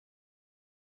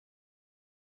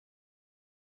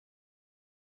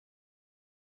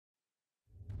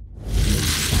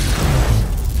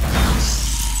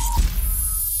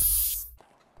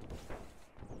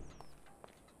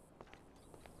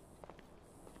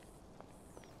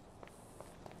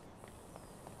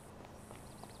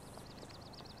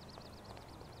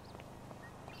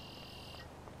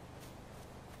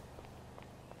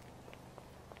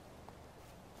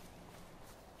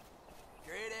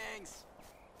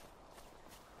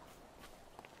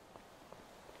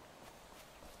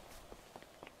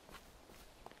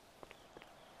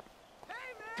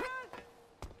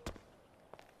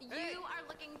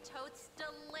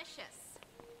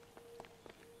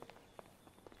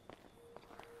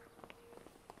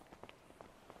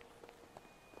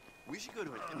We should go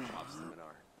to an improv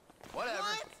seminar. Whatever.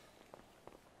 What?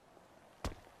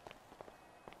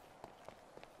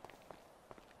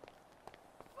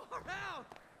 Far out!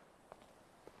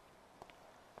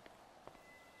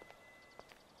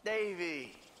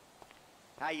 Davey,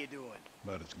 how you doing?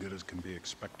 About as good as can be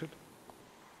expected.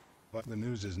 But the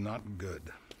news is not good.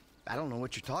 I don't know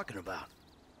what you're talking about.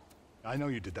 I know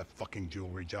you did that fucking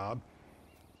jewelry job.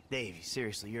 Davey,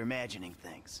 seriously, you're imagining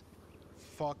things.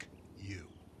 Fuck you.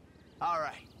 All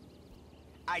right.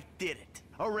 I did it.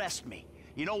 Arrest me.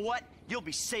 You know what? You'll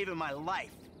be saving my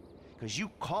life. Because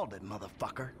you called it,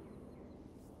 motherfucker.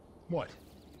 What?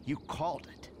 You called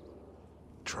it.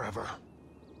 Trevor.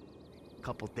 A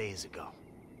couple days ago.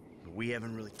 But we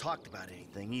haven't really talked about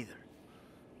anything either.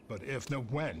 But if, no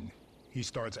when, he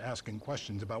starts asking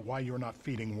questions about why you're not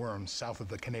feeding worms south of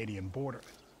the Canadian border.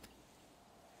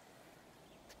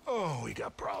 Oh, we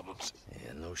got problems.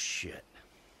 Yeah, no shit.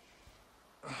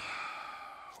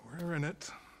 We're in it.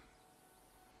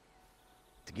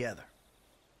 Together.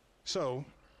 So,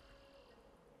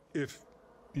 if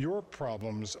your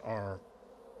problems are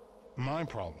my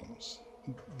problems,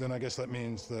 then I guess that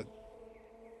means that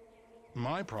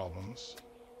my problems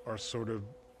are sort of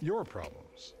your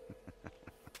problems.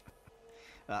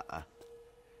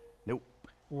 Nope.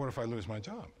 What if I lose my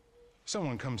job?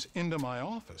 Someone comes into my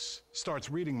office, starts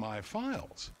reading my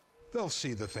files. They'll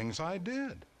see the things I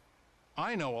did.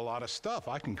 I know a lot of stuff.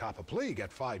 I can cop a plea,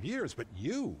 get 5 years, but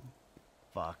you...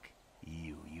 Fuck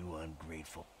you, you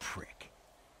ungrateful prick.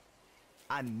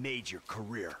 I made your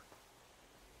career.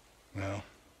 Well,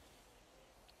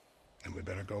 and we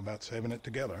better go about saving it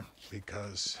together,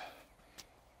 because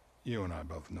you and I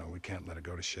both know we can't let it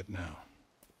go to shit now.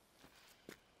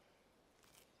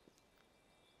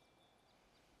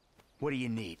 What do you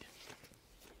need?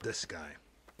 This guy,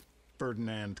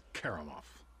 Ferdinand Karamov.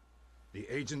 The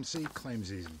agency claims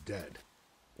he's dead.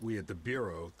 We at the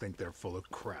Bureau think they're full of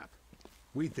crap.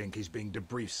 We think he's being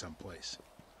debriefed someplace.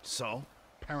 So?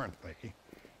 Apparently,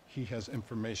 he has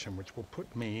information which will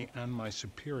put me and my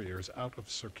superiors out of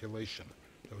circulation.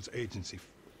 Those agency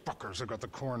fuckers have got the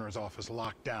coroner's office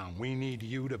locked down. We need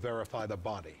you to verify the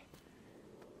body.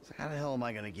 So how the hell am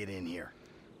I gonna get in here?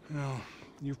 Well,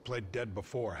 you've played dead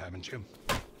before, haven't you?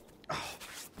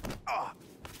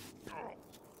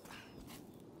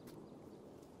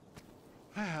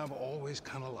 I have always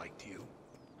kind of liked you.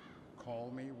 Call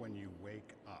me when you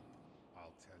wake up.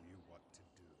 I'll tell you what to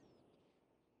do.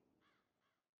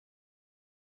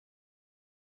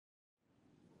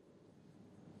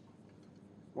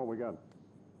 What we got?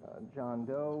 John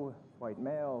Doe, white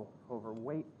male,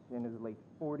 overweight, in his late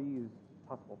 40s,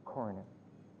 possible coroner.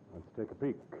 Let's take a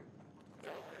peek.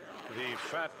 The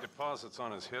fat deposits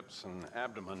on his hips and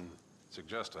abdomen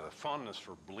suggest a fondness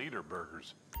for bleeder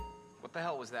burgers. What the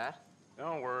hell was that?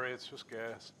 Don't worry, it's just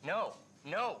gas. No,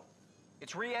 no.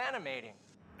 It's reanimating.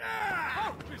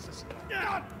 Ah! Oh, Jesus.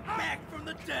 God, back from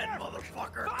the dead,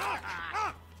 motherfucker!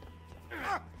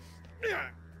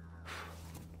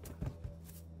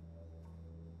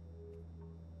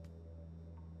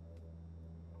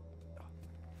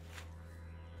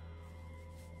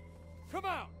 Come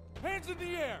out! Hands in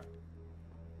the air!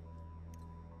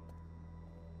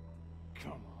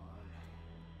 Come on.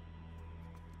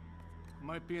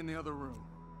 Might be in the other room.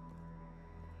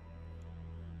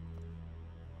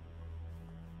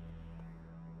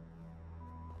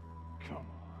 Come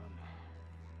on.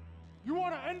 You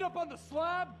want to end up on the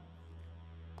slab?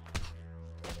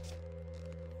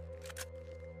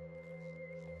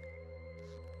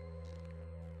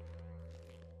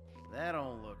 That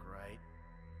don't look right.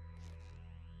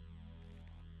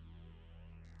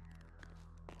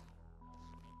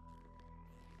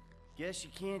 Guess you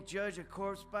can't judge a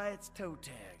corpse by its toe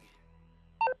tag.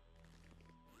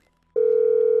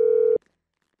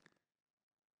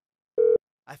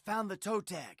 I found the toe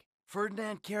tag.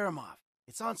 Ferdinand Karamov.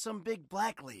 It's on some big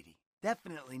black lady.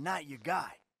 Definitely not your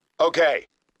guy. Okay.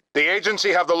 The agency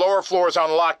have the lower floors on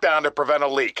lockdown to prevent a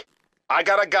leak. I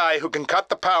got a guy who can cut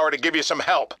the power to give you some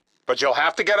help, but you'll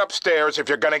have to get upstairs if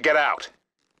you're gonna get out.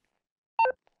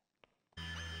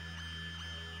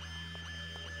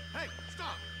 Hey,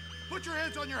 stop! Put your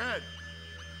hands on your head!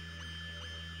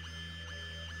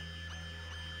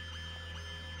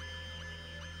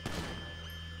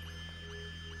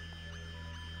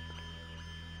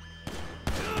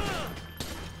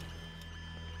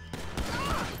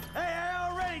 Hey, I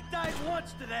already died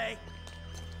once today.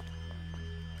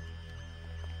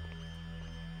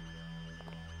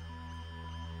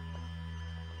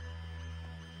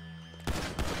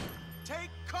 Take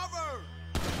cover!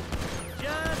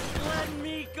 Just let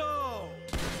me go.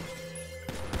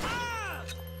 Ah!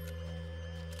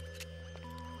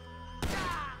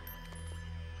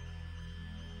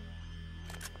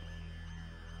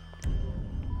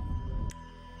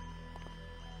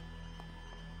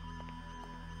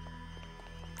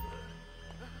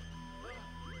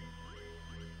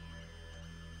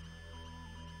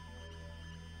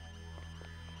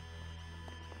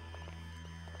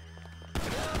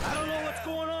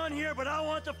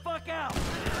 want the fuck out!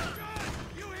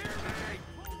 You hear me?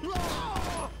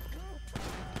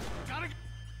 Gotta get...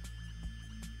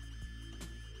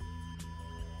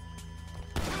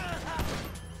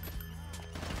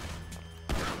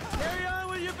 Carry on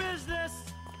with your business!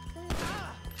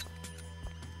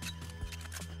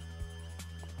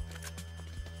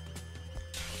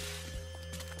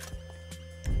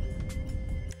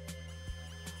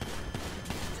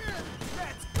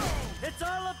 Let's go! It's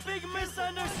all a big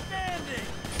misunderstanding!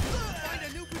 Find a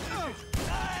new position!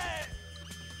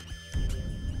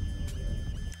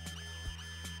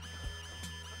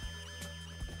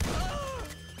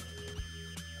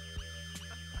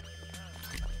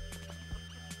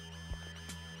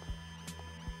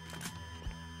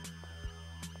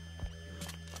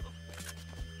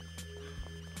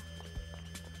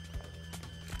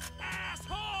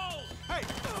 Asshole! Hey!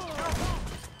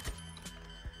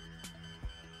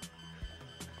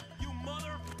 You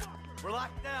motherfucker! We're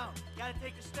locked down. Gotta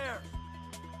take the stairs.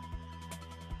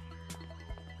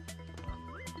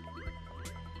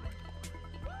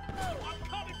 I'm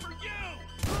coming for you!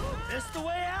 This the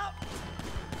way out?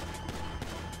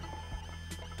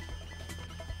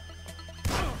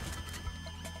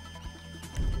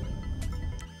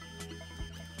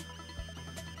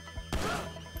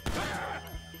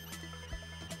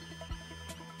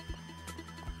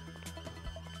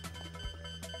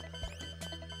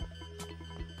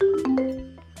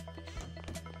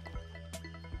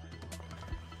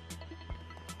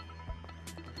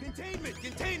 Containment!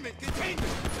 Containment!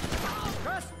 Containment!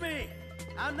 Trust me!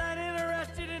 I'm not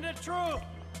interested in the truth!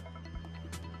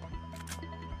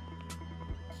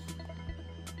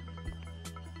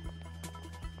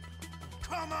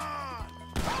 Come on!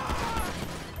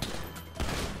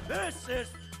 This is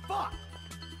fucked!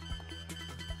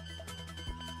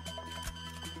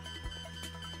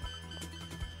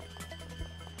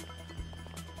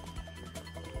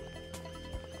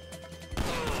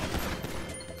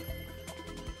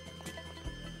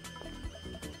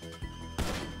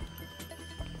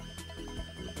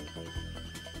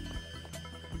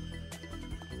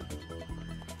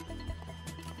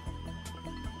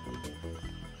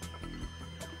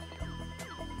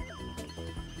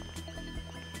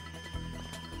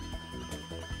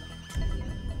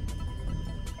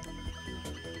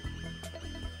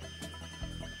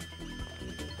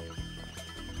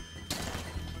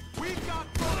 We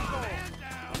got protocol! Man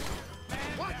down!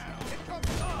 Man what? Down! It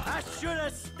comes... I should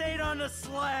have stayed on the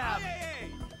slab! Hey!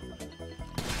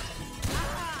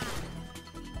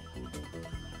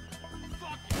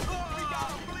 Fuck you! We got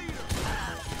a bleeder!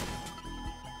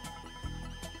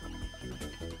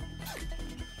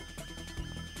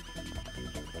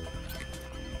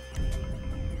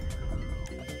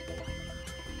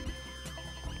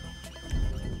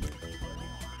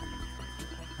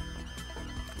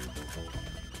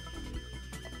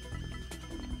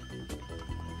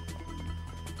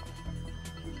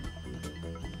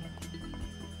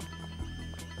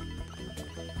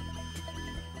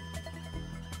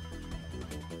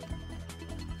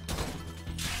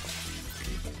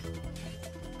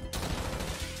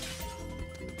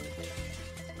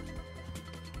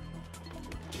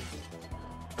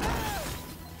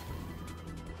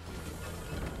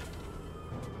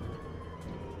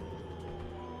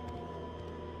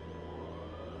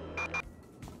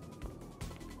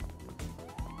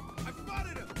 I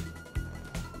spotted him!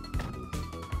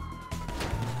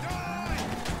 Die!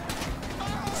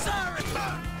 Sorry!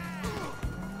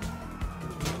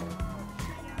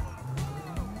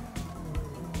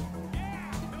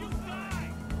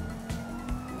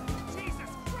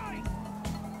 Jesus Christ!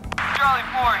 Charlie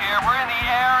 4 here. We're in the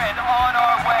air and on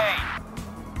our way.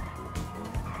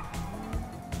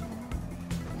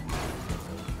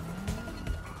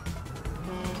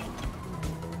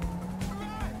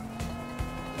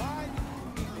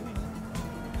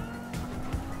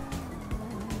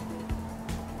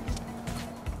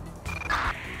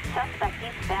 Suspect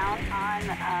eastbound on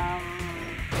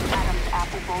Adams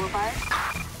Apple Boulevard.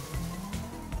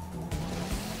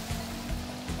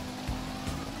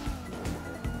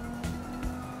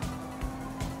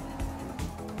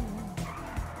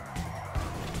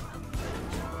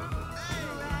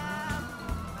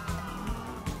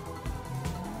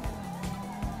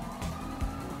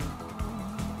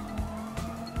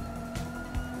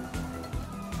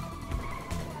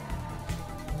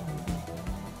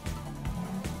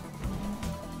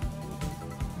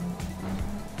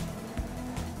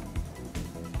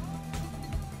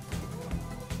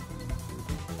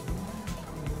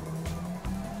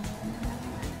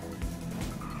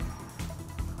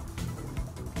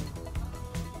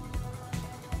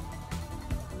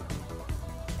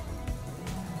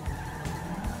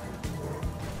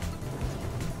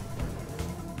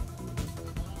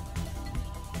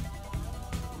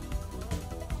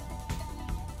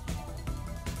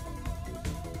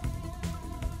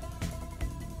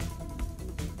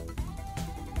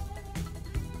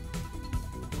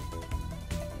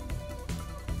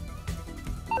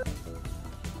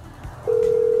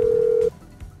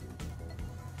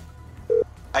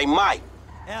 Hey, Mike.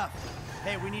 F.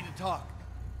 Hey, we need to talk.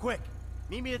 Quick.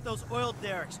 Meet me at those oil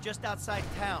derricks just outside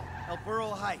town, El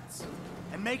Burro Heights.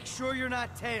 And make sure you're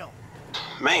not tailed.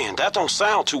 Man, that don't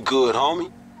sound too good,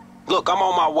 homie. Look, I'm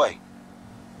on my way.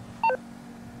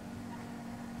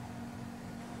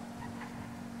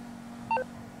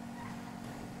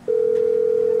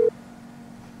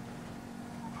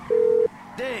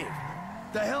 Dave,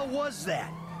 the hell was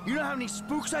that? You know how many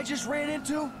spooks I just ran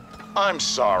into? I'm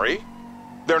sorry.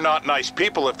 They're not nice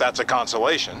people if that's a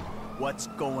consolation. What's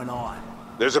going on?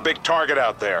 There's a big target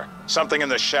out there. Something in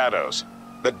the shadows.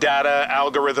 The data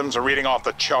algorithms are reading off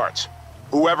the charts.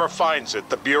 Whoever finds it,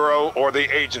 the Bureau or the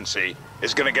agency,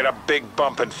 is gonna get a big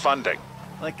bump in funding.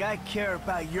 Like I care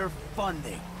about your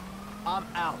funding. I'm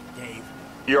out, Dave.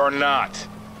 You're not.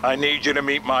 I need you to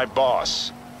meet my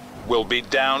boss. We'll be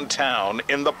downtown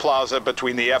in the plaza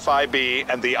between the FIB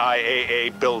and the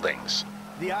IAA buildings.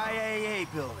 The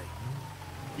IAA building?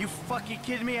 You fucking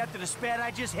kidding me after the spat I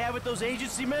just had with those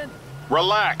agency men?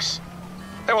 Relax.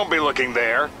 They won't be looking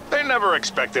there. They never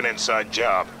expect an inside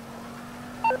job.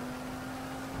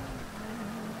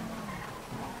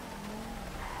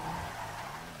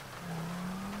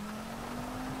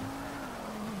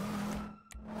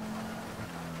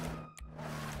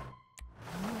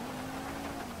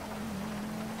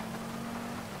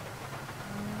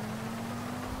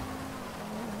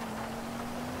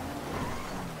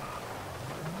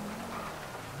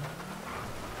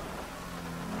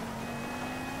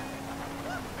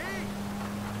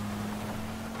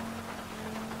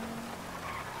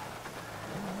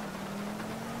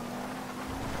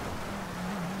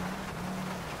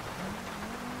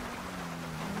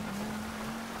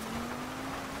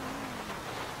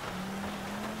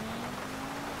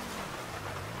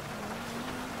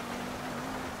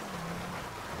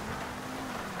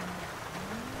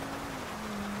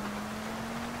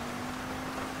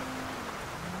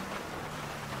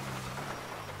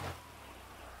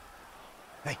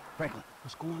 Hey, Franklin.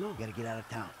 What's going on? You gotta get out of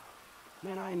town.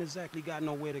 Man, I ain't exactly got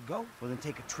nowhere to go. Well, then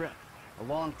take a trip. A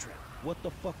long trip. What the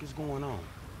fuck is going on?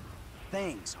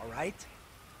 Things, all right?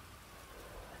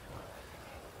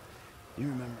 You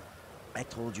remember, I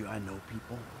told you I know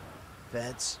people,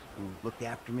 feds, who looked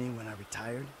after me when I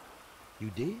retired? You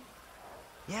did?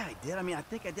 Yeah, I did. I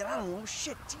think I did. I don't know.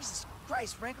 Shit, Jesus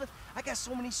Christ, Franklin. I got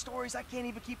so many stories, I can't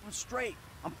even keep them straight.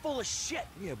 I'm full of shit.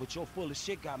 Yeah, but your full of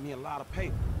shit got me a lot of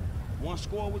paper. One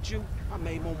score with you, I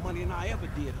made more money than I ever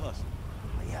did hustling.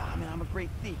 Yeah, I'm a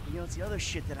great thief. You know, it's the other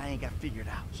shit that I ain't got figured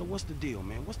out. So what's the deal,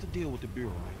 man? What's the deal with the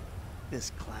Bureau, man?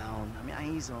 This clown,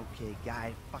 he's an okay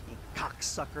guy, fucking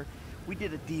cocksucker. We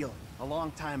did a deal a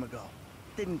long time ago.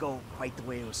 Didn't go quite the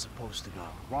way it was supposed to go.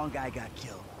 Wrong guy got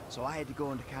killed. So I had to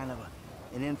go into kind of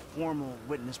an informal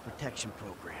witness protection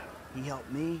program. He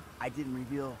helped me. I didn't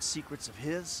reveal secrets of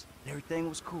his. Everything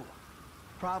was cool.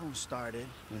 Problem started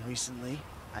when recently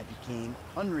I became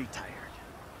unretired.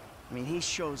 He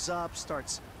shows up,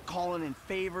 starts calling in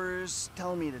favors,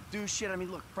 telling me to do shit.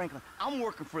 Look, Franklin, I'm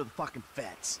working for the fucking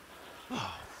feds.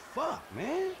 Oh, fuck,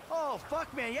 man. Oh,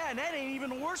 fuck, man, yeah, and that ain't even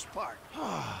the worst part. Did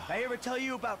I ever tell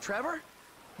you about Trevor?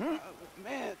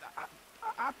 Man,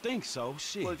 I think so,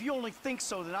 shit. Well, if you only think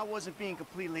so, then I wasn't being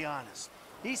completely honest.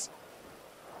 He's,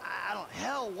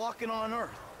 hell walking on Earth.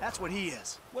 That's what he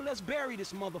is. Well, let's bury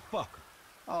this motherfucker.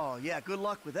 Oh, yeah, good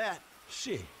luck with that.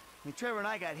 Shit. Trevor and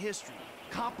I got history.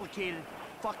 Complicated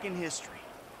fucking history.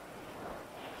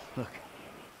 Look,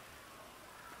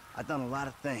 I've done a lot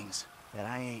of things that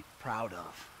I ain't proud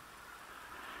of.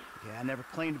 Okay, I never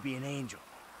claimed to be an angel.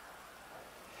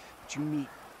 But you meet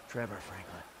Trevor,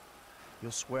 Franklin,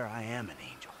 you'll swear I am an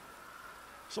angel.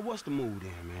 So what's the mood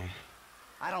there, man?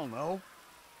 I don't know.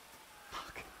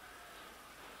 Fuck.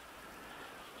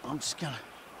 I'm just gonna,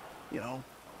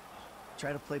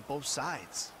 try to play both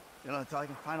sides. Until I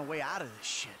can find a way out of this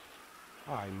shit.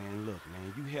 All right, man, look,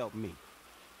 man, you help me.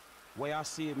 The way I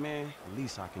see it, man, the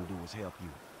least I can do is help you.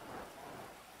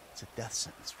 It's a death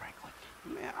sentence, Franklin.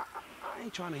 Man, I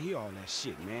ain't trying to hear all that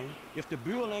shit, man. If the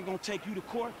Bureau ain't gonna take you to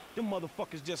court, them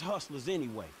motherfuckers just hustlers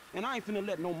anyway. And I ain't finna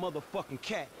let no motherfucking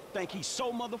cat think he's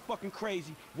so motherfucking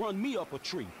crazy, run me up a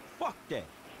tree. Fuck that.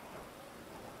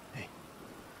 Hey,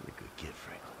 you're a good kid,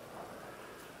 Franklin.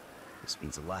 This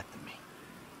means a lot to me.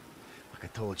 Like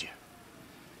I told you,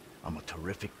 I'm a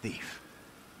terrific thief.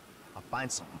 I'll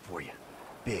find something for you.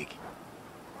 Big.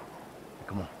 Now,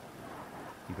 come on.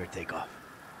 You better take off.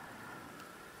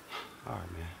 All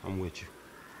right, man. I'm with you.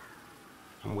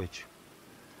 I'm with you.